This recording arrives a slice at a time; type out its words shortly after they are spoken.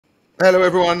Hello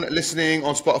everyone listening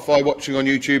on Spotify, watching on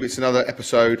YouTube. It's another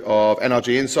episode of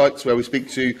NRG Insights where we speak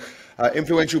to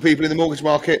influential people in the mortgage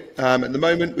market. At the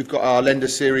moment, we've got our lender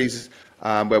series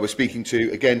where we're speaking to,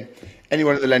 again,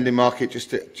 anyone at the lending market,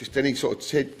 just any sort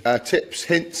of tips,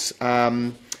 hints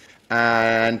and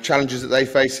challenges that they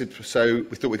face. So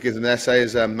we thought we'd give them their say,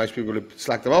 as most people have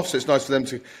slagged them off. So it's nice for them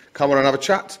to come on and have a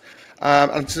chat.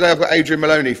 And today I've got Adrian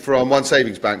Maloney from One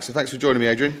Savings Bank. So thanks for joining me,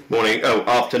 Adrian. Morning.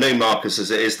 Afternoon, Marcus, as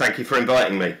it is. Thank you for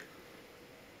inviting me.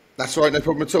 That's all right, no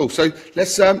problem at all. So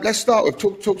let's start with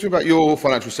talk to me about your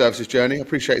financial services journey. I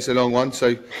appreciate it's a long one,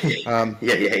 so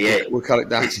we'll cut it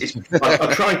down.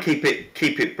 I'll try and keep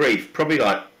it brief. Probably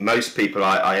like most people,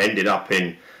 I ended up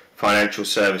in financial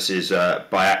services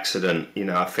by accident. You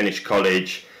know, I finished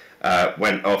college,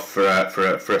 went off for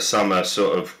a summer,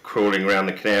 sort of crawling around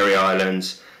the Canary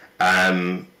Islands.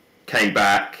 Came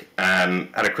back,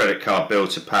 had a credit card bill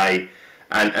to pay,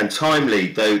 and timely,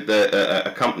 though a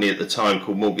company at the time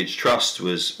called Mortgage Trust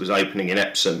was opening in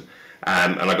Epsom,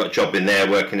 and I got a job in there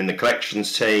working in the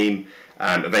collections team,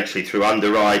 eventually through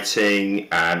underwriting,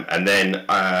 and then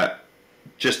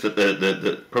just at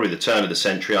probably the turn of the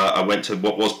century, I went to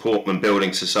what was Portman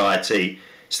Building Society,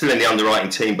 still in the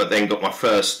underwriting team, but then got my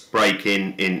first break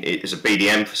in as a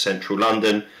BDM for Central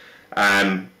London.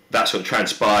 That sort of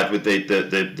transpired with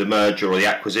the merger or the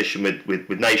acquisition with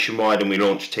Nationwide, and we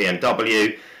launched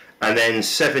TMW. And then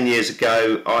 7 years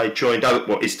ago, I joined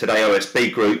what is today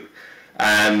OSB Group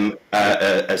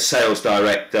as sales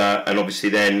director. And obviously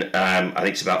then, I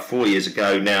think it's about 4 years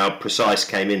ago now, Precise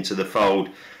came into the fold.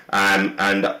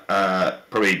 And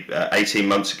probably 18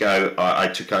 months ago, I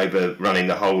took over running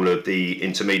the whole of the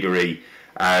intermediary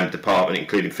department,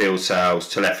 including field sales,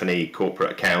 telephony,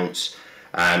 corporate accounts,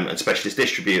 and specialist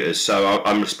distributors. So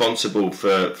I'm responsible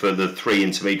for the three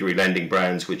intermediary lending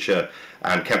brands, which are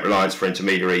Kent Reliance for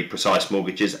intermediary, Precise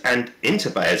Mortgages, and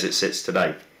Interbay as it sits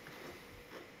today.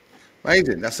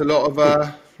 Amazing. That's a lot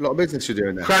of business you're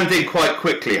doing there. Crammed in quite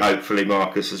quickly, hopefully,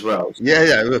 Marcus, as well.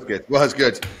 Yeah, that's good. Well, that's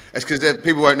good. It's because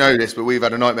people won't know this, but we've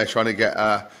had a nightmare trying to get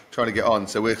on.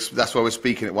 So that's why we're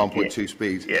speaking at 1.2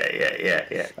 speed.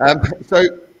 Yeah. So,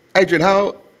 Adrian,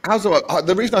 how's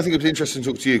the reason I think it was interesting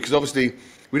to talk to you, because obviously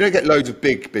we don't get loads of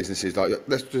big businesses. Like,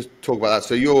 let's just talk about that.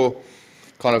 So you're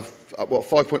kind of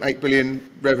 5.8 billion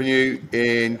revenue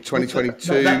in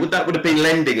 2022. That would have been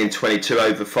lending in 22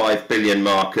 over 5 billion,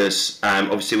 Marcus.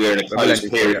 Obviously we're in a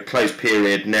closed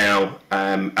period now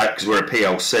because we're a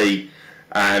PLC.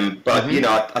 But you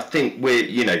know, I think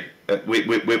we're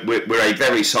a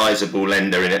very sizable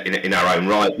lender in our own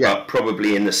right, but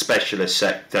probably in the specialist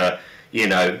sector. You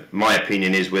know, my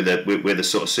opinion is we're the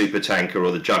sort of super tanker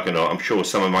or the juggernaut. I'm sure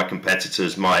some of my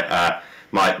competitors might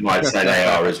say they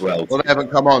are as well. Well, they haven't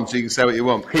come on, so you can say what you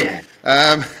want.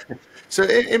 Yeah. So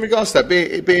in regards to that,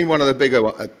 being one of the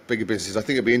bigger businesses, I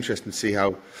think it'd be interesting to see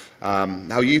how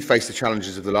you face the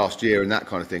challenges of the last year and that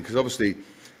kind of thing. Because obviously,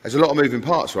 there's a lot of moving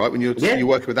parts, right? When you're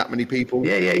working with that many people.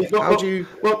 Yeah. Go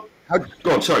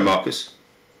on. Sorry, Marcus.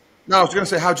 No, I was going to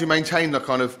say, how do you maintain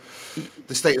the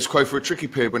status quo for a tricky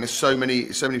period when there's so many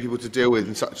people to deal with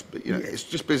and such? You know, it's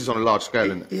just business on a large scale,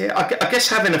 isn't it? Yeah, I guess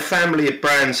having a family of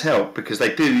brands help, because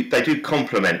they do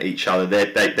complement each other.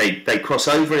 They cross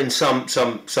over in some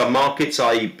markets.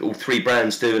 I.e., all three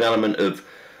brands do an element of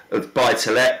buy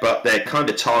to let, but they're kind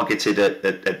of targeted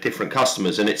at different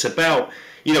customers. And it's about,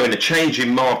 you know, in a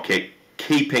changing market,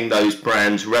 keeping those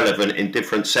brands relevant in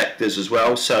different sectors as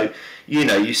well. So, you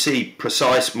know, you see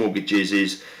Precise Mortgages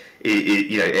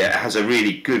it has a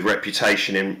really good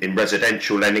reputation in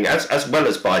residential lending as well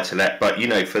as buy to let. But, you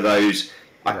know, for those,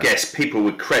 I guess, people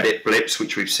with credit blips,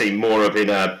 which we've seen more of in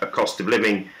a cost of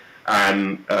living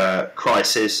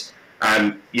crisis,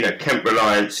 you know, Kent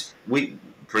Reliance,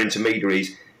 for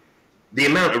intermediaries, the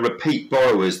amount of repeat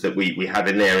borrowers that we have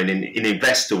in there in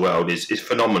investor world is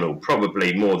phenomenal,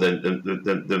 probably more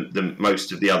than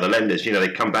most of the other lenders. You know, they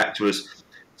come back to us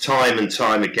time and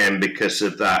time again because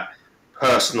of that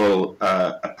personal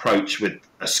approach with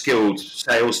a skilled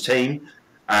sales team.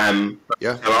 So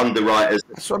underwriters.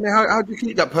 So I mean, how do you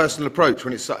keep that personal approach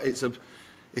when it's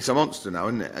a monster now,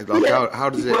 isn't it? Like, how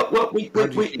does it?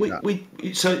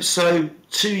 So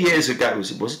 2 years ago,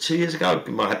 was it 2 years ago? I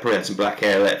probably had some black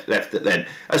hair left at then.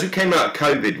 As we came out of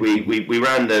COVID, we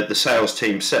ran the sales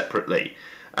team separately.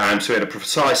 So we had a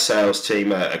Precise sales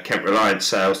team, a Kent Reliance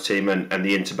sales team, and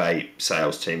the Interbay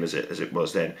sales team as it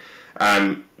was then.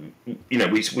 You know,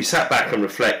 we sat back and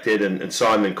reflected, and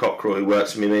Simon Cockrell, who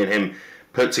works with me and him,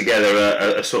 put together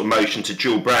a sort of motion to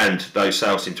dual brand those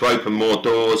sales teams, to open more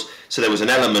doors. So there was an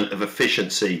element of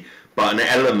efficiency, but an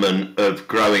element of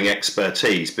growing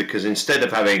expertise, because instead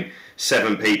of having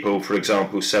 7 people, for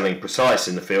example, selling Precise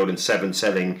in the field and 7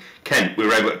 selling Kent, we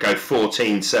were able to go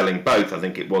 14 selling both, I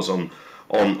think it was, on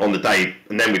the day.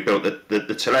 And then we built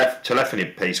the telephony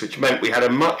piece, which meant we had a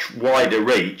much wider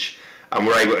reach, and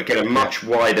we're able to get a much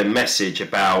wider message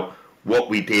about what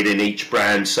we did in each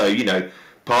brand. So, you know,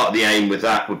 part of the aim with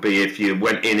that would be if you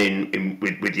went in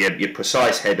with your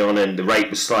Precise head on and the rate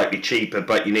was slightly cheaper,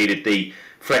 but you needed the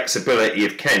flexibility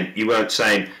of Kent, you weren't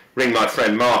saying, ring my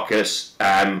friend Marcus.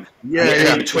 In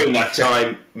between that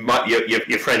time,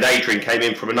 your friend Adrian came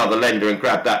in from another lender and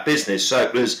grabbed that business. So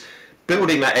it was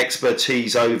building that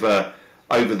expertise over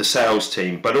the sales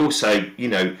team, but also, you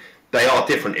know, they are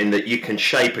different in that you can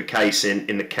shape a case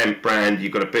in the Kent brand.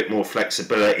 You've got a bit more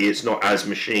flexibility. It's not as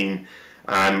machine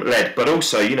led, but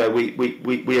also, you know, we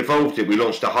evolved it. We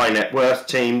launched a high net worth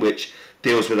team which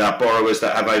deals with our borrowers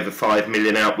that have over 5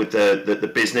 million out with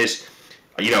the business.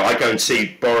 You know, I go and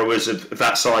see borrowers of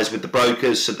that size with the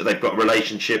brokers so that they've got a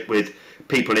relationship with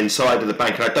people inside of the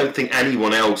bank, and I don't think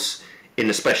anyone else in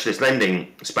the specialist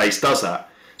lending space does that.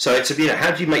 So it's, you know,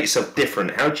 how do you make yourself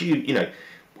different? How do you, you know,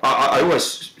 I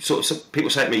always sort of, people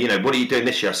say to me, you know, what are you doing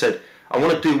this year? I said, I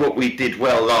want to do what we did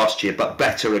well last year, but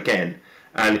better again.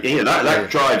 And, you know, that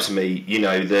drives me, you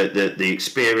know, the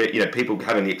experience, you know, people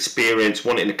having the experience,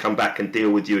 wanting to come back and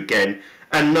deal with you again,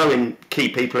 and knowing key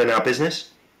people in our business.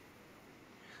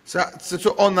 So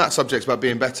on that subject about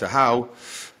being better, how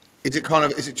is it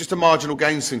is it just a marginal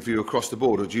gains thing for you across the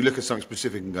board, or do you look at something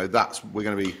specific and go, we're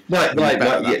going to be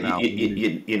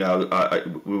you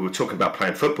know, we were talking about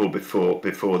playing football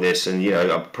before this, and, you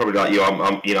know, I'm probably like you,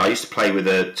 you know, I used to play with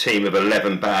a team of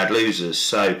 11 bad losers,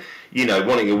 so, you know,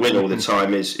 wanting to win all the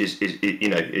time is you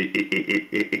know,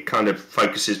 it kind of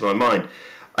focuses my mind.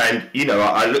 And, you know,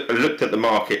 I looked at the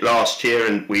market last year,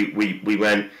 and we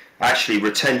went, actually,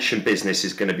 retention business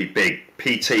is going to be big.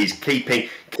 PTs,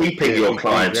 keeping your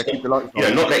clients, you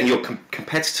know, not letting your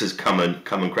competitors come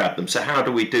and grab them. So how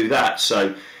do we do that?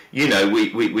 So, you know,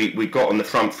 we got on the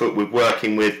front foot with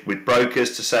working with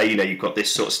brokers to say, you know, you've got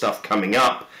this sort of stuff coming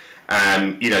up.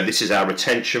 You know, this is our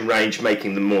retention range,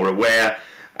 making them more aware.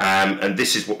 And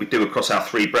this is what we do across our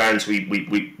 3 brands.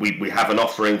 We have an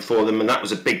offering for them, and that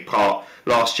was a big part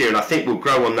last year. And I think we'll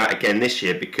grow on that again this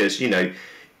year, because, you know,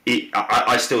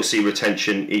 I still see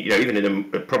retention, you know, even in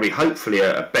probably hopefully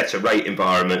a better rate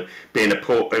environment, being an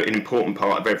important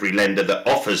part of every lender that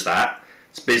offers that.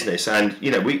 It's business, and, you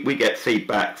know, we get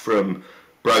feedback from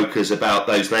brokers about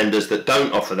those lenders that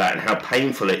don't offer that, and how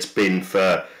painful it's been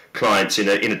for clients in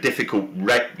a difficult,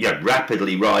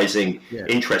 rapidly rising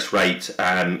interest rate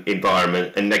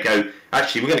environment. And they go,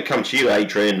 actually, we're going to come to you,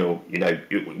 Adrian, or, you know,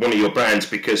 one of your brands,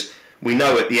 because we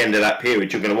know at the end of that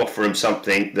period you're going to offer them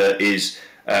something that is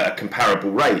a comparable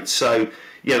rate. So,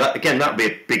 yeah, that'll be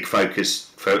a big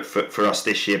focus for us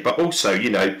this year. But also, you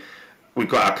know, we've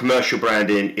got our commercial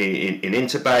brand in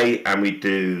Interbay, and we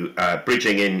do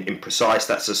bridging in Precise.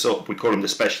 That's a sort of, we call them the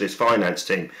specialist finance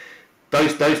team.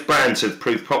 Those brands have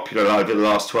proved popular over the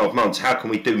last 12 months. How can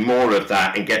we do more of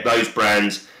that and get those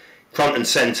brands front and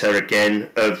centre again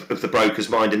of the broker's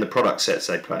mind in the product sets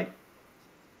they play?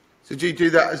 So do you do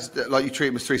that as, like, you treat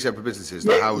them as 3 separate businesses?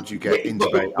 Like, how would you get into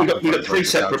it? We've got 3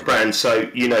 separate brands. So,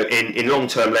 you know, in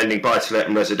long-term lending, buy-to-let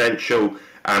and residential,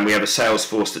 and we have a sales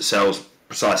force that sells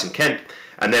Precise and Kent.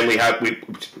 And then we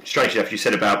strangely enough, you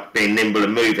said about being nimble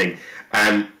and moving.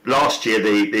 Last year,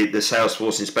 the sales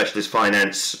force in specialist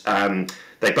finance,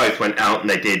 they both went out and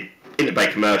they did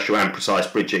Interbay commercial and Precise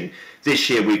bridging. This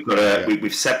year,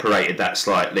 we've separated that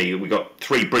slightly. We've got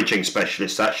 3 bridging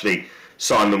specialists, actually.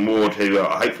 Simon Ward, who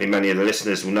hopefully many of the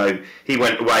listeners will know, he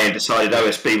went away and decided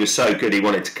OSB was so good he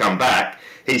wanted to come back.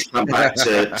 He's come back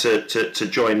to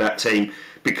join that team,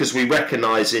 because we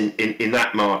recognise in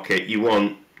that market you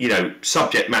want, you know,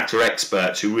 subject matter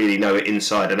experts who really know it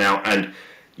inside and out, and,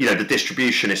 you know, the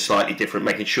distribution is slightly different,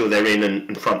 making sure they're in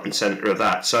and front and centre of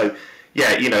that. So,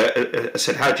 yeah, you know, I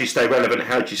said, how do you stay relevant?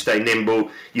 How do you stay nimble?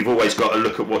 You've always got to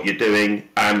look at what you're doing.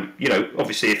 You know,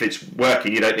 obviously, if it's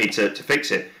working, you don't need to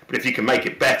fix it. But if you can make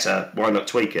it better, why not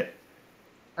tweak it?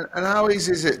 And how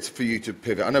easy is it for you to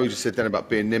pivot? I know we just said then about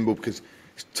being nimble, because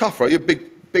it's tough, right? Your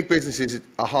big businesses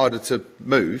are harder to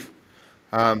move.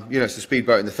 You know, it's the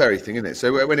speedboat and the ferry thing, isn't it?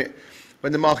 So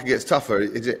when the market gets tougher,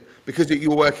 is it because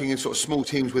you're working in sort of small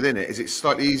teams within it? Is it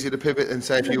slightly easier to pivot than,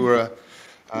 say, if you were a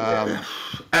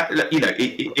you know,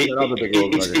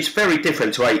 it's very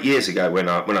different to 8 years ago when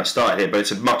I started here, but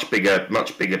it's a much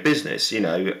bigger business. You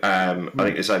know, I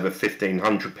think there's over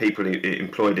 1,500 people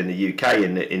employed in the UK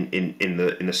in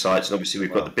the sites, and obviously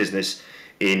we've got the business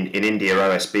in India,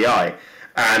 OSBI.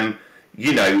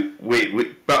 You know,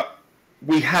 but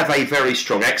we have a very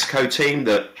strong exco team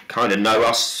that kind of know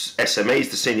us SMEs,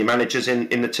 the senior managers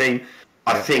in the team.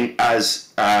 I think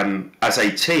as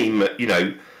a team,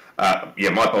 my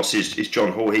boss is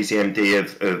John Hall. He's the MD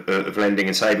of Lending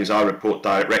and Savings. I report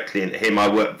directly into him. I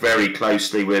work very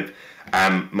closely with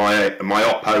my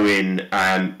oppo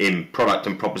in product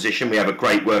and proposition. We have a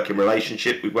great working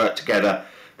relationship. We worked together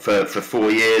for 4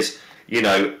 years.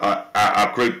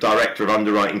 Our group director of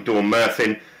underwriting, Dawn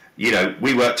Murphin,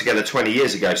 we worked together 20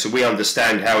 years ago, so we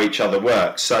understand how each other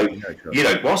works. So,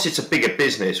 whilst it's a bigger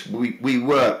business, we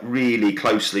work really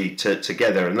closely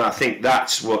together, and I think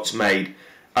that's what's made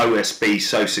OSB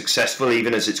so successful,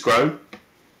 even as it's grown.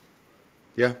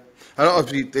 Yeah, and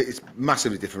obviously it's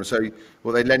massively different. So,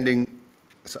 were they lending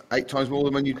 8 times more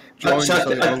than when you joined?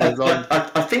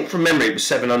 I think from memory it was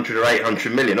 700 or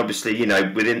 800 million. Obviously,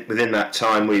 within that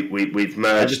time we've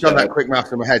merged. I've just done that quick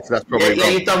maths in my head, so that's probably yeah.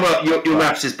 You've done well. Your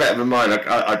maths is better than mine.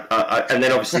 And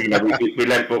then obviously, we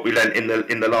lent what we lent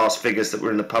in the last figures that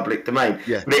were in the public domain.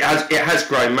 Yeah. But it has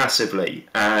grown massively.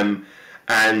 And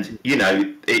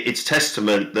it's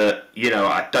testament that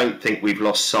I don't think we've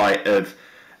lost sight of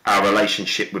our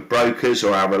relationship with brokers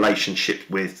or our relationship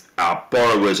with our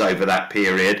borrowers over that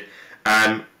period,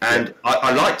 and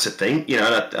I like to think,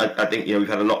 I think we've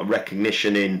had a lot of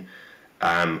recognition in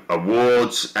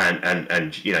awards and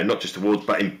not just awards,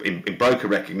 but in broker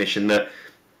recognition that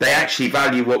they actually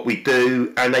value what we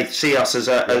do and they see us as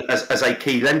a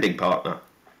key lending partner.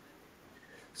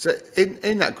 So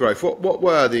in that growth, what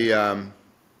are the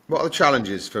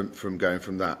challenges from going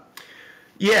from that?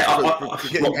 Yeah,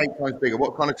 getting 8 times bigger.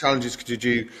 What kind of challenges did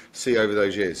you see over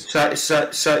those years? So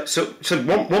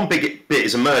one big bit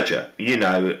is a merger.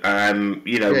 When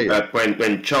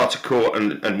Charter Court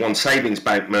and One Savings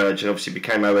Bank merged and obviously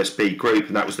became OSB Group,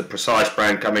 and that was the Precise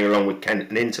brand coming along with Kent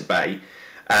and Interbay.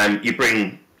 You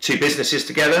bring two businesses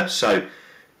together, so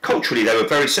culturally they were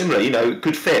very similar.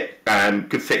 Good fit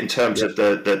in terms of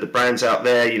the brands out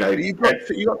there. You got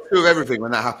two of everything when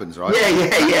that happens, right?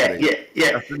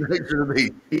 Yeah. That's the nature of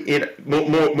the beast.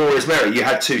 More is merry. You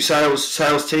had two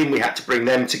sales team. We had to bring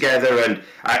them together, and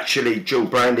actually dual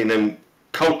branding them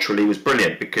culturally was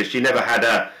brilliant because you never had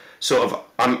a sort of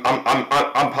I'm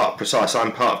part of Precise,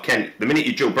 I'm part of Kent. The minute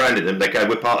you dual branded them, they go,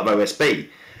 we're part of OSB,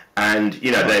 and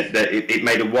it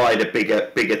made a wider,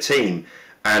 bigger team.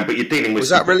 But you're dealing with. Was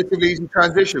that relatively easy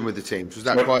transition with the teams? Was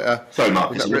that quite a? Sorry,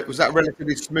 Mark. Was that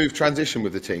relatively smooth transition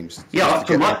with the teams? Yeah,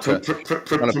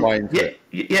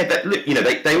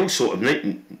 they all sort of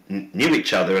knew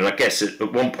each other, and I guess at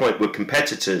one point were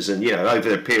competitors. And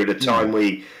over a period of time,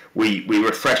 we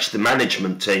refreshed the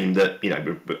management team that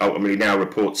ultimately now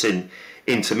reports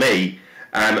into me.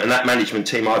 And that management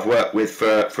team I've worked with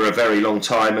for a very long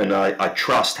time, and I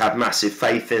trust, have massive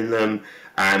faith in them.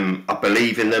 I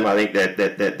believe in them. I think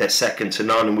they're second to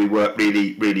none, and we work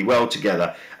really, really well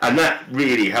together. And that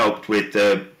really helped with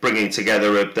the bringing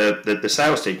together of the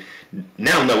sales team.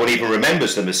 Now no one even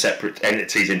remembers them as separate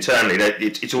entities internally.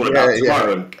 It's all about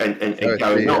tomorrow and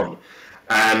going on.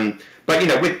 But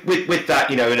with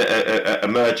that, a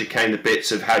merger came the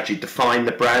bits of how do you define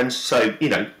the brands. So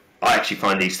I actually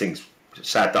find these things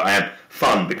sad that I am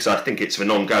fun because I think it's an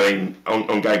ongoing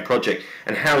project.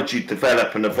 And how do you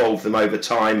develop and evolve them over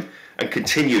time and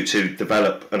continue to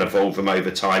develop and evolve them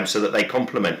over time so that they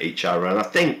complement each other? And I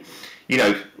think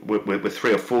we're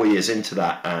 3 or 4 years into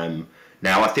that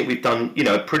now. I think we've done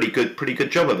a pretty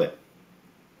good job of it.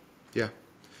 Yeah.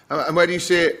 And where do you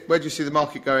see it? Where do you see the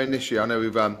market going this year? I know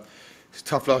we've it's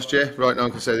tough last year, right? No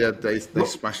one can say they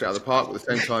smashed it out of the park, but at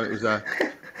the same time it was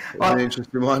an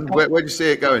interesting one. Where do you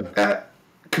see it going?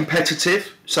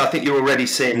 Competitive. So I think you're already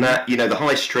seeing that. The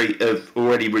high street have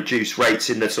already reduced rates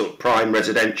in the sort of prime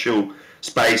residential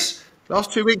space.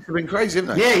 Last 2 weeks have been crazy,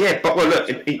 haven't they? Yeah. But well, look,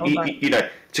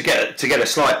 to get a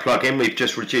slight plug in, we've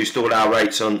just reduced all our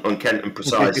rates on Kent and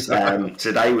Precise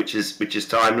today, which is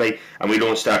timely, and we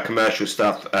launched our commercial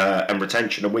stuff and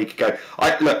retention a week ago.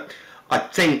 I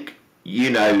think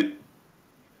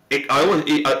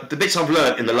the bits I've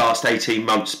learned in the last 18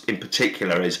 months in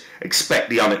particular is expect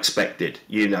the unexpected.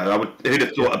 who'd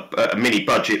have thought a mini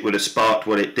budget would have sparked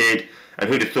what it did, and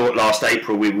who'd have thought last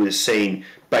April we would have seen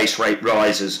base rate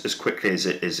rise as quickly as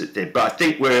it did. But I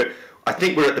think we're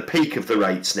at the peak of the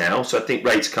rates now, so I think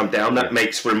rates come down. That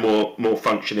makes for a more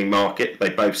functioning market.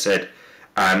 They both said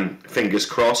fingers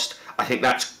crossed. I think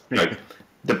that's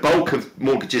the bulk of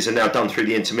mortgages are now done through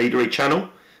the intermediary channel.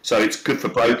 So it's good for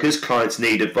brokers. Clients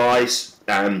need advice.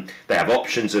 They have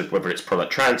options of whether it's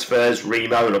product transfers,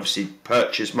 remo, and obviously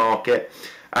purchase market.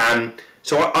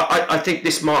 So I think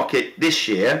this market this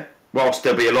year, whilst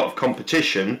there'll be a lot of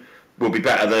competition, will be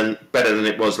better than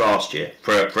it was last year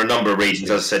for a number of reasons.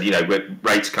 As I said, with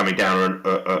rates coming down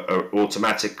are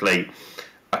automatically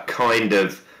a kind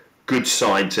of good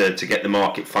sign to get the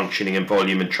market functioning and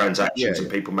volume and transactions and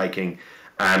people making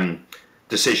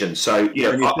decisions. So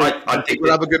I think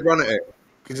we'll have a good run at it.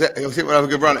 I think we'll have a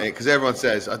good run at it because everyone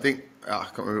says, I think, I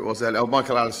can't remember what it was.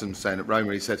 Michael Allison saying at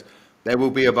Roma, he said, there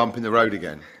will be a bump in the road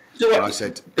again. So and I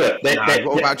said,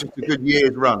 what about just a good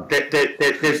year's run?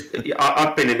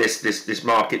 I've been in this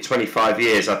market 25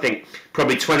 years. I think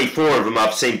probably 24 of them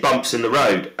I've seen bumps in the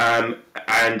road.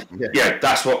 And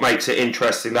that's what makes it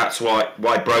interesting. That's why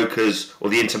brokers or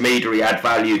the intermediary add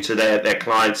value to their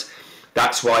clients.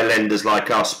 That's why lenders like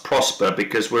us prosper,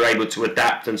 because we're able to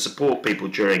adapt and support people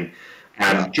during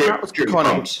that was kind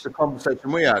of the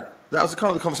conversation we had. That was the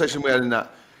kind of the conversation we had in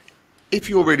that if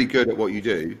you're really good at what you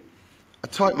do, a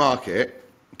tight market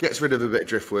gets rid of a bit of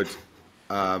driftwood.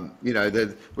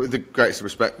 With the greatest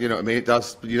respect, you know what I mean? It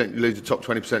does. You don't lose the top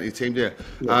 20% of your team, do you?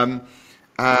 Yeah.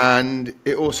 And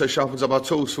it also sharpens up our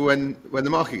tools for when the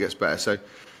market gets better. So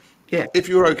if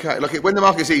you're okay, like when the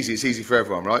market's easy, it's easy for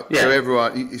everyone, right? Yeah. So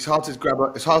everyone, it's hard to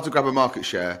grab a market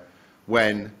share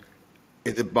when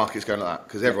the market's going like that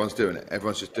because everyone's doing it.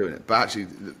 Everyone's just doing it. But actually,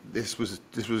 this was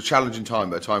a challenging time,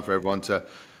 but a time for everyone to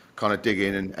kind of dig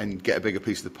in and get a bigger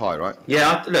piece of the pie, right?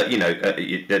 Yeah, look,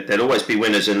 there'll always be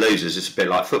winners and losers. It's a bit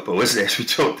like football, isn't it? As we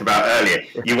talked about earlier,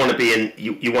 you want to be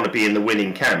in the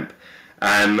winning camp,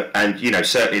 and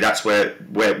certainly that's where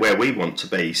we want to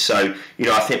be. So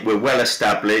I think we're well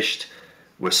established,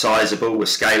 we're sizable, we're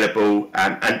scalable,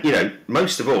 and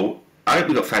most of all, I think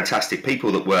we've got fantastic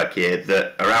people that work here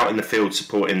that are out in the field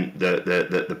supporting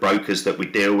the brokers that we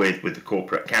deal with the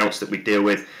corporate accounts that we deal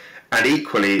with. And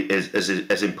equally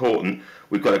as important,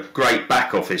 we've got a great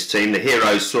back office team, the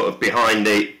heroes sort of behind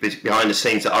the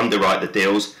scenes that underwrite the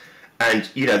deals. And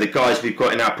the guys we've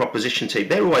got in our proposition team,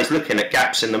 they're always looking at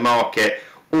gaps in the market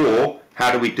or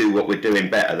how do we do what we're doing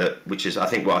better, which is I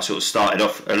think what I sort of started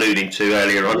off alluding to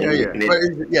earlier on.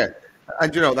 Yeah.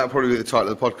 And that'll probably be the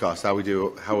title of the podcast: how we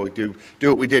do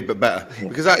what we did but better,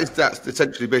 because that's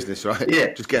essentially business, right?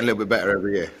 Yeah, just getting a little bit better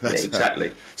every year. That's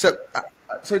exactly. So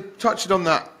touching on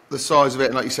that, the size of it,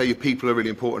 and like you say, your people are really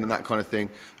important and that kind of thing,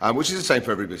 which is the same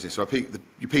for every business. Right?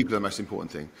 Your people are the most important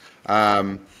thing.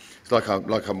 It's like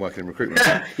I'm working in recruitment.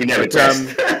 You never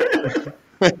test.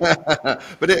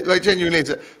 But it genuinely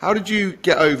is. How did you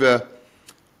get over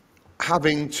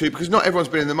having to, because not everyone's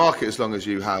been in the market as long as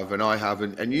you have and I have,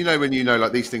 and when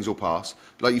like these things will pass,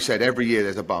 like you said, every year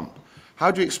there's a bump. How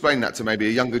do you explain that to maybe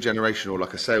a younger generation or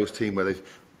like a sales team where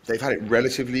they've had it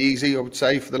relatively easy, I would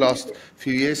say, for the last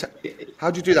few years?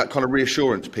 How do you do that kind of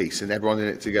reassurance piece and everyone in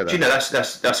it together?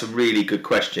 That's a really good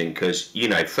question, because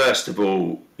first of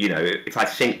all, if I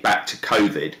think back to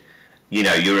COVID,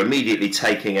 you're immediately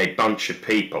taking a bunch of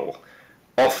people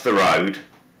off the road.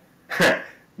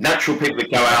 Natural people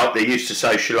that go out, they're used to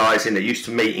socialising, they're used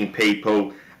to meeting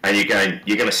people, and you're going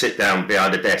to sit down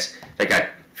behind a desk. They go,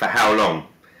 for how long?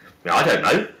 I don't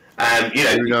know.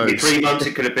 3 months,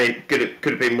 it could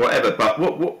have been whatever. But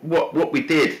what we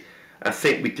did, I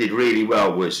think we did really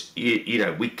well, was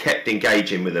we kept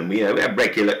engaging with them. We had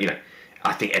regular,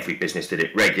 I think every business did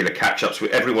it, regular catch-ups.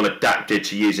 Everyone adapted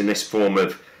to using this form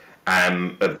of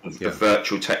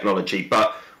virtual technology,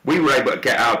 but we were able to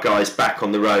get our guys back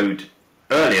on the road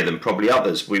earlier than probably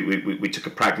others. We took a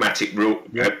pragmatic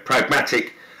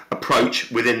approach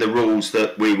within the rules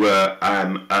that we were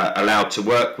allowed to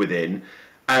work within,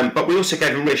 but we also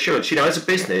gave them reassurance. As a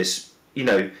business, we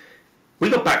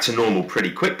got back to normal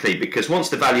pretty quickly, because once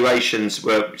the valuations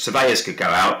were, surveyors could go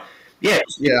out. It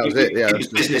was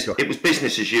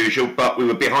business as usual, but we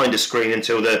were behind a screen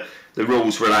until the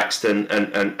rules relaxed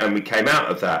and we came out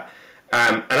of that.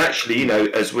 And actually,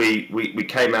 as we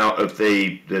came out of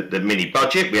the mini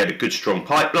budget, we had a good strong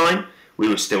pipeline. We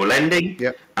were still lending.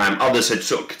 Yep. Others had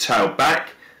sort of curtailed back.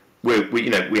 We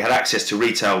had access to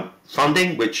retail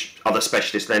funding, which other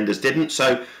specialist lenders didn't.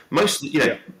 So most of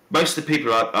the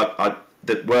people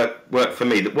that work for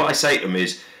me, that what I say to them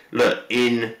is, look,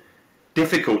 in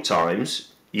difficult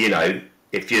times,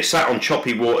 if you're sat on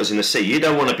choppy waters in the sea, you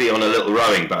don't want to be on a little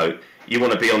rowing boat. You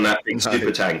want to be on that big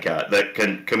super tanker that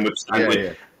can withstand wind.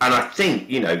 Yeah. And I think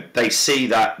they see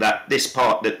that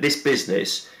this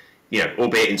business,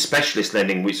 albeit in specialist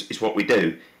lending, which is what we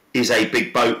do, is a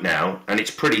big boat now, and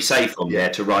it's pretty safe on there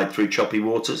to ride through choppy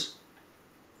waters.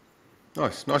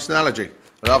 Nice analogy.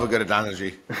 I love a good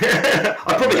analogy. I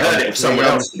probably heard it of someone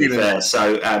else, to be fair.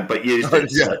 So, but used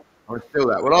it. Yeah, I feel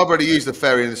that. Well, I've already used the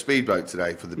ferry and the speedboat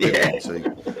today for the big one. So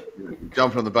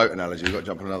jumping on the boat analogy, you've got to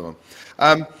jump on another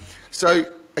one. So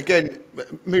again,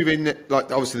 moving,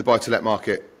 like obviously the buy-to-let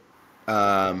market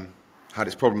had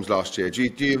its problems last year. Do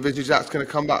you envisage that's going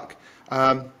to come back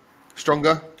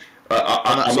stronger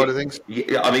on that side of things?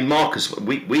 Yeah, I mean, Marcus,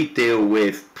 we deal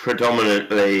with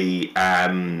predominantly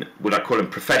what I call them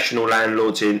professional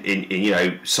landlords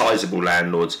in sizable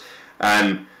landlords.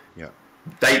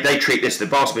 They treat this, the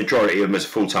vast majority of them, as a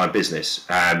full-time business.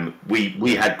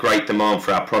 We had great demand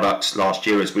for our products last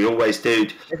year, as we always do.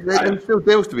 There's still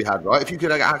deals to be had, right? If you could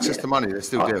get access to money, there's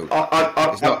still deals.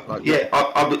 I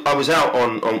was out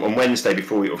on Wednesday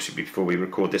before we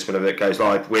record this, whenever it goes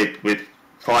live, with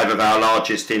 5 of our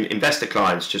largest investor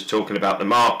clients, just talking about the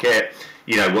market,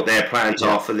 what their plans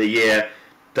are for the year.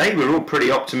 They were all pretty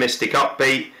optimistic,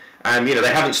 upbeat.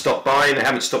 They haven't stopped buying, they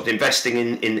haven't stopped investing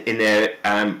in their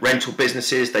rental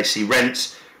businesses. They see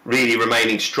rents really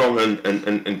remaining strong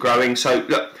and growing. So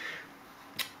look,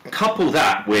 couple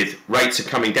that with rates are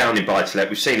coming down in buy-to-let.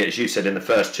 We've seen it, as you said, in the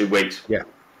first 2 weeks. Yeah.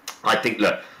 I think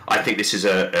this is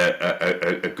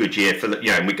a good year for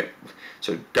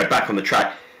so go back on the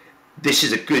track. This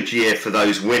is a good year for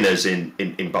those winners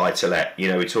in buy-to-let.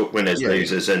 We talk winners,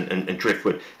 losers, and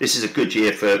driftwood. This is a good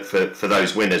year for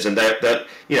those winners, and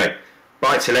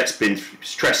buy-to-let's been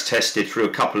stress tested through a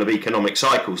couple of economic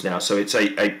cycles now. So it's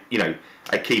a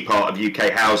key part of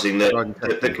UK housing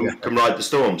that can ride the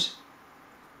storms.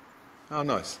 Oh,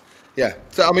 nice. Yeah.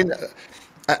 So I mean,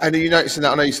 and are you noticing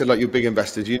that? I know you said like you're big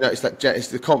investors. You notice that it's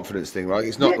the confidence thing, right?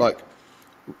 It's not like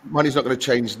money's not going to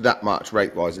change that much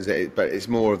rate-wise, is it? But it's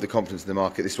more of the confidence in the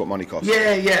market. This is what money costs.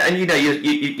 Yeah, and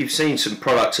you've seen some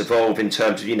products evolve in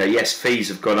terms of yes, fees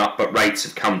have gone up, but rates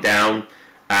have come down.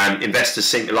 Investors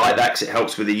seem to like that because it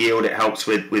helps with the yield. It helps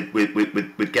with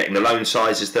getting the loan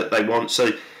sizes that they want.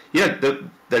 So the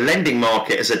lending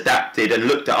market has adapted and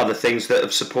looked at other things that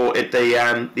have supported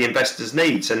the investors'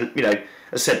 needs. And as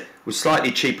I said, with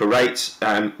slightly cheaper rates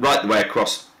right the way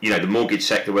across the mortgage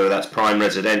sector, whether that's prime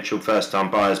residential,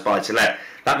 first-time buyers, buy-to-let,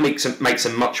 that makes a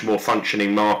much more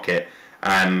functioning market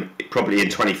probably in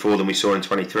 24 than we saw in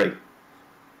 23.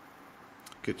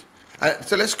 Good.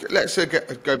 So let's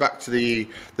go back to the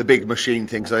big machine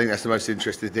thing, because I think that's the most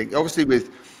interesting thing. Obviously,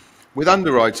 with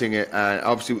underwriting it, and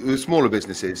obviously with smaller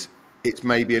businesses, it's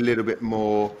maybe a little bit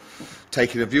more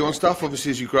taking a view on stuff. Obviously,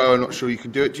 as you grow, I'm not sure you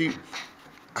can do it.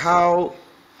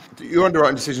 Your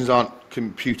underwriting decisions aren't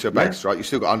computer-based, right? You've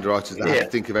still got underwriters that have to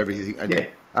think of everything.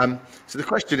 So the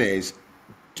question is,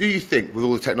 do you think, with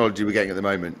all the technology we're getting at the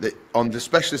moment, that on the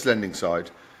specialist lending side,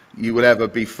 you will ever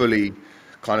be fully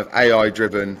kind of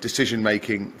AI-driven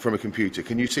decision-making from a computer?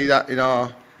 Can you see that in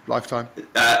our lifetime?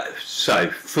 So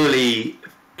fully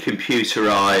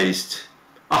computerized,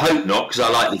 I hope not, because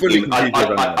I like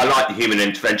the human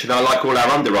intervention. I like all our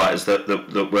underwriters that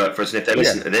work for us, and if they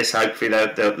listen to this, hopefully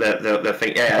they'll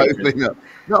think, hopefully not.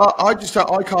 No, I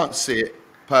can't see it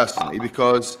personally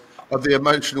because of the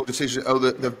emotional decision, or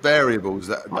the variables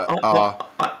that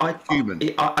are human.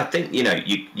 I think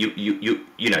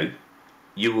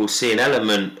you will see an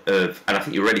element of, and I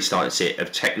think you're already starting to see it,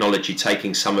 of technology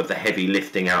taking some of the heavy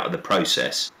lifting out of the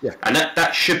process. Yeah. And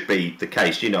that should be the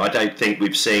case. I don't think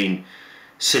we've seen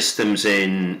systems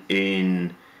in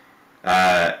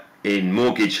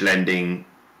mortgage lending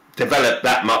develop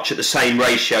that much at the same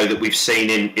ratio that we've seen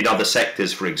in other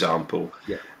sectors, for example.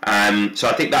 Yeah. So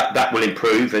I think that will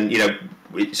improve, and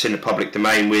it's in the public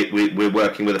domain. We're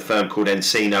working with a firm called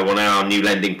Encino on our new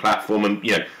lending platform, and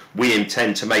we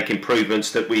intend to make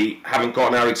improvements that we haven't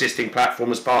got on our existing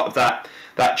platform as part of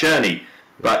that journey.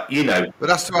 But but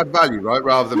that's to add value, right,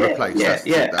 rather than replace.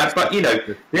 There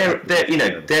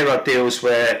are deals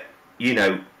where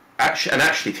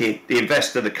actually the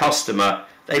investor, the customer,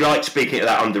 they like speaking to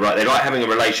that underwriter. They like having a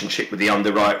relationship with the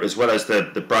underwriter as well as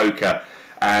the broker.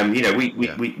 We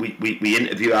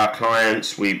interview our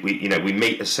clients. We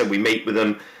meet. As I said, we meet with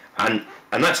them, and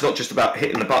that's not just about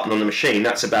hitting the button on the machine.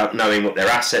 That's about knowing what their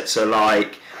assets are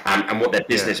like and what their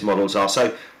business models are.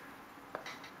 So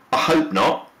I hope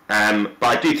not. But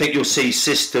I do think you'll see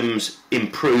systems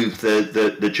improve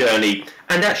the journey,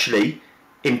 and actually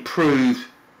improve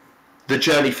the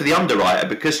journey for the underwriter,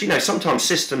 because sometimes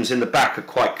systems in the back are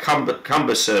quite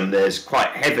cumbersome. There's quite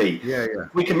heavy.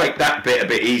 We can make that bit a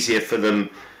bit easier for them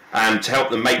to help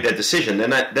them make their decision.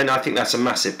 Then I think that's a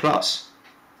massive plus.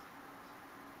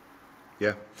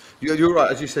 Yeah, you're right.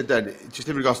 As you said then, just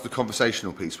in regards to the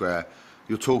conversational piece where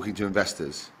you're talking to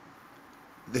investors,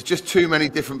 there's just too many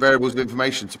different variables of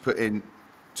information to put in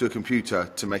to a computer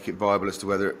to make it viable as to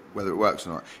whether it works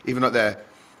or not. Even like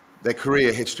their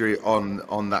career history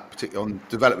on that particular, on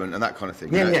development and that kind of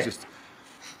thing. It's just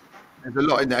There's a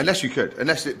lot in there,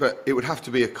 but it would have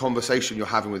to be a conversation you're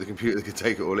having with a computer that could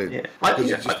take it all in. Yeah, I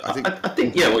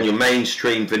think when you're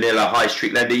mainstream vanilla high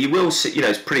street lender, you will see,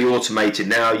 it's pretty automated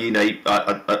now.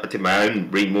 I did my own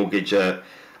remortgage,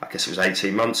 I guess it was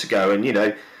 18 months ago,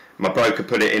 and my broker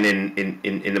put it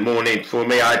in the morning for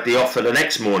me. I had the offer the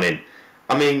next morning.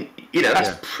 I mean,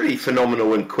 that's pretty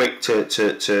phenomenal and quick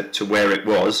to where it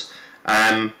was.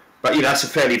 But that's a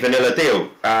fairly vanilla deal.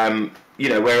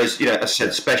 Whereas, as I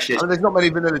said, specialists... there's not many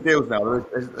vanilla deals now.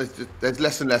 There's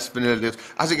less and less vanilla deals.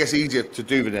 As it gets easier to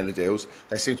do vanilla deals,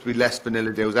 there seems to be less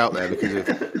vanilla deals out there because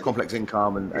of complex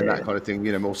income and that kind of thing,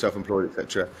 more self-employed,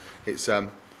 etc. It's,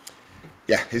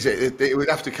 it would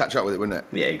have to catch up with it, wouldn't it?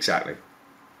 Yeah, exactly.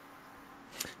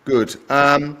 Good.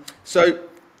 So,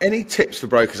 any tips for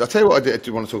brokers? I'll tell you what I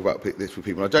do want to talk about this with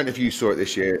people. I don't know if you saw it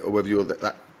this year or whether you're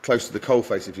that close to the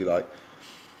coalface, if you like.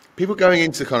 People going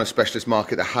into the kind of specialist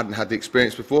market that hadn't had the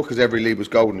experience before, because every lead was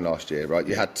golden last year, right?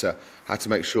 You had to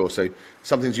make sure. So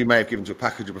some things you may have given to a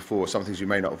packager before, some things you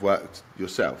may not have worked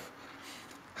yourself.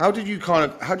 How do you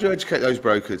educate those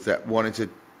brokers that wanted to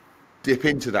dip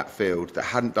into that field that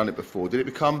hadn't done it before? Did it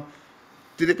become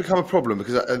a problem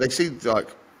because they see like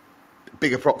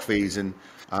bigger proc fees and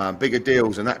bigger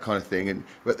deals and that kind of thing,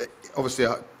 but obviously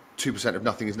 2% of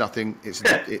nothing is nothing.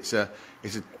 It's a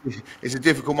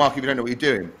difficult market if you don't know what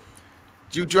you're doing.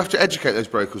 Do you have to educate those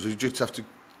brokers, or do you just have to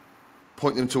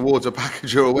point them towards a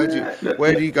packager, or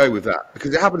where do you go with that?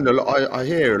 Because it happened a lot. I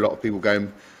hear a lot of people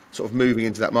going, sort of moving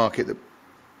into that market that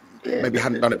maybe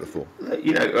hadn't done it before.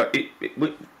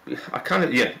 I kind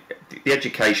of the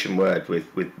education word with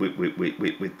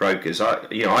brokers.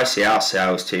 I see our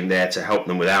sales team there to help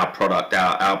them with our product,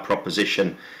 our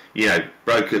proposition.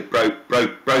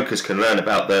 Brokers can learn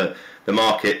about the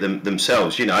market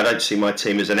themselves. I don't see my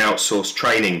team as an outsourced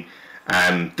training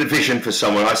division for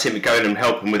someone. I simply go in and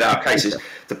help them with our cases.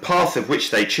 The path of which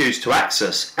they choose to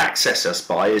access us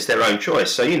by is their own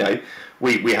choice. So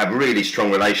we have a really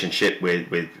strong relationship with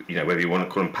whether you want to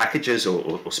call them packagers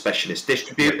or specialist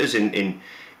distributors in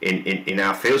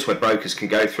our fields where brokers can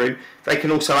go through. They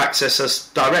can also access us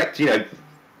direct.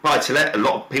 Buy to let. A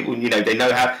lot of people they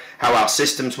know how our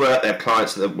systems work. They have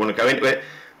clients that want to go into it.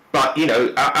 But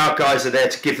our guys are there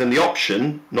to give them the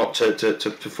option, not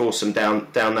to force them down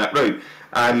that route.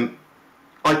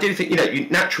 I do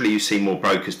think naturally you see more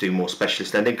brokers do more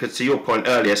specialist lending, because to your point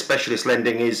earlier, specialist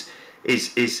lending is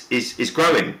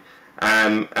growing,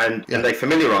 and they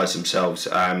familiarise themselves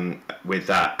with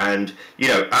that. And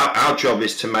our job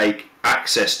is to make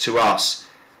access to us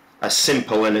as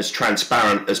simple and as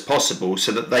transparent as possible,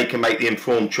 so that they can make the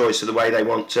informed choice of the way they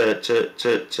want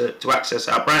to access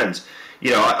our brands.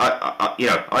 I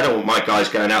don't want my guys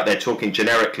going out there talking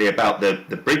generically about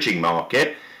the bridging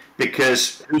market,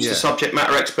 because who's the subject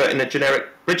matter expert in the generic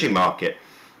bridging market?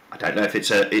 I don't know if it's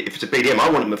a BDM. I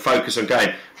want them to focus on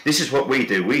going, this is what we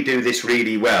do. We do this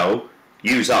really well.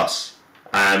 Use us.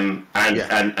 And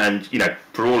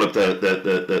for all of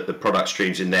the product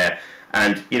streams in there.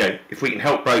 And if we can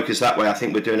help brokers that way, I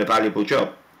think we're doing a valuable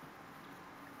job.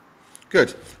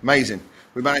 Good, amazing.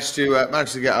 We managed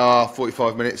to get our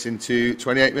 45 minutes into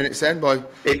 28 minutes then by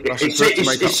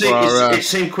it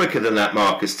seemed quicker than that,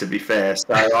 Marcus, to be fair.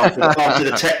 So after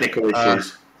the technical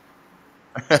issues.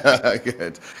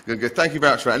 Good. Thank you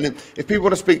very much for that. And if people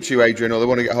want to speak to you, Adrian, or they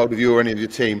want to get hold of you or any of your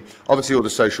team, obviously all the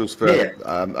socials for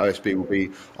OSB will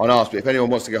be on ours. But if anyone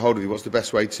wants to get hold of you, what's the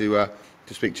best way to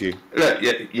speak to you? Look,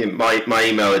 my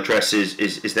email address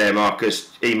is there,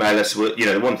 Marcus. Email us.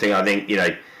 The one thing I think,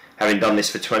 having done this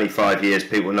for 25 years,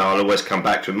 people know I'll always come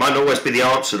back to them. Might not always be the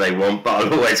answer they want, but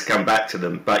I'll always come back to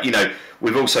them. But,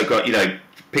 we've also got,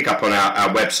 pick up on our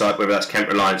website, whether that's Kent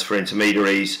Reliance for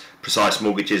intermediaries, Precise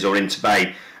Mortgages or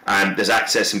Interbay. There's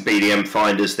access and BDM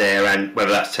finders there, and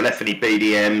whether that's telephony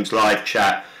BDMs, live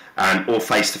chat, or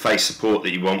face-to-face support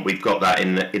that you want, we've got that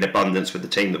in abundance with the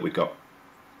team that we've got.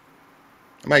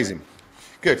 Amazing.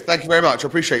 Good. Thank you very much. I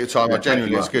appreciate your time.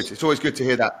 Genuinely, it's good. It's always good to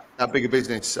hear that bigger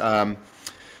business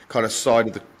kind of side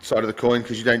of the coin,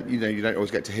 because you don't always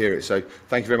get to hear it. So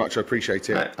thank you very much. I appreciate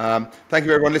it. Right. Thank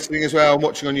you everyone listening as well and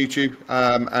watching on YouTube.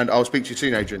 And I'll speak to you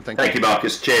soon, Adrian. Thank you,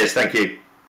 Marcus. Cheers. Thank you.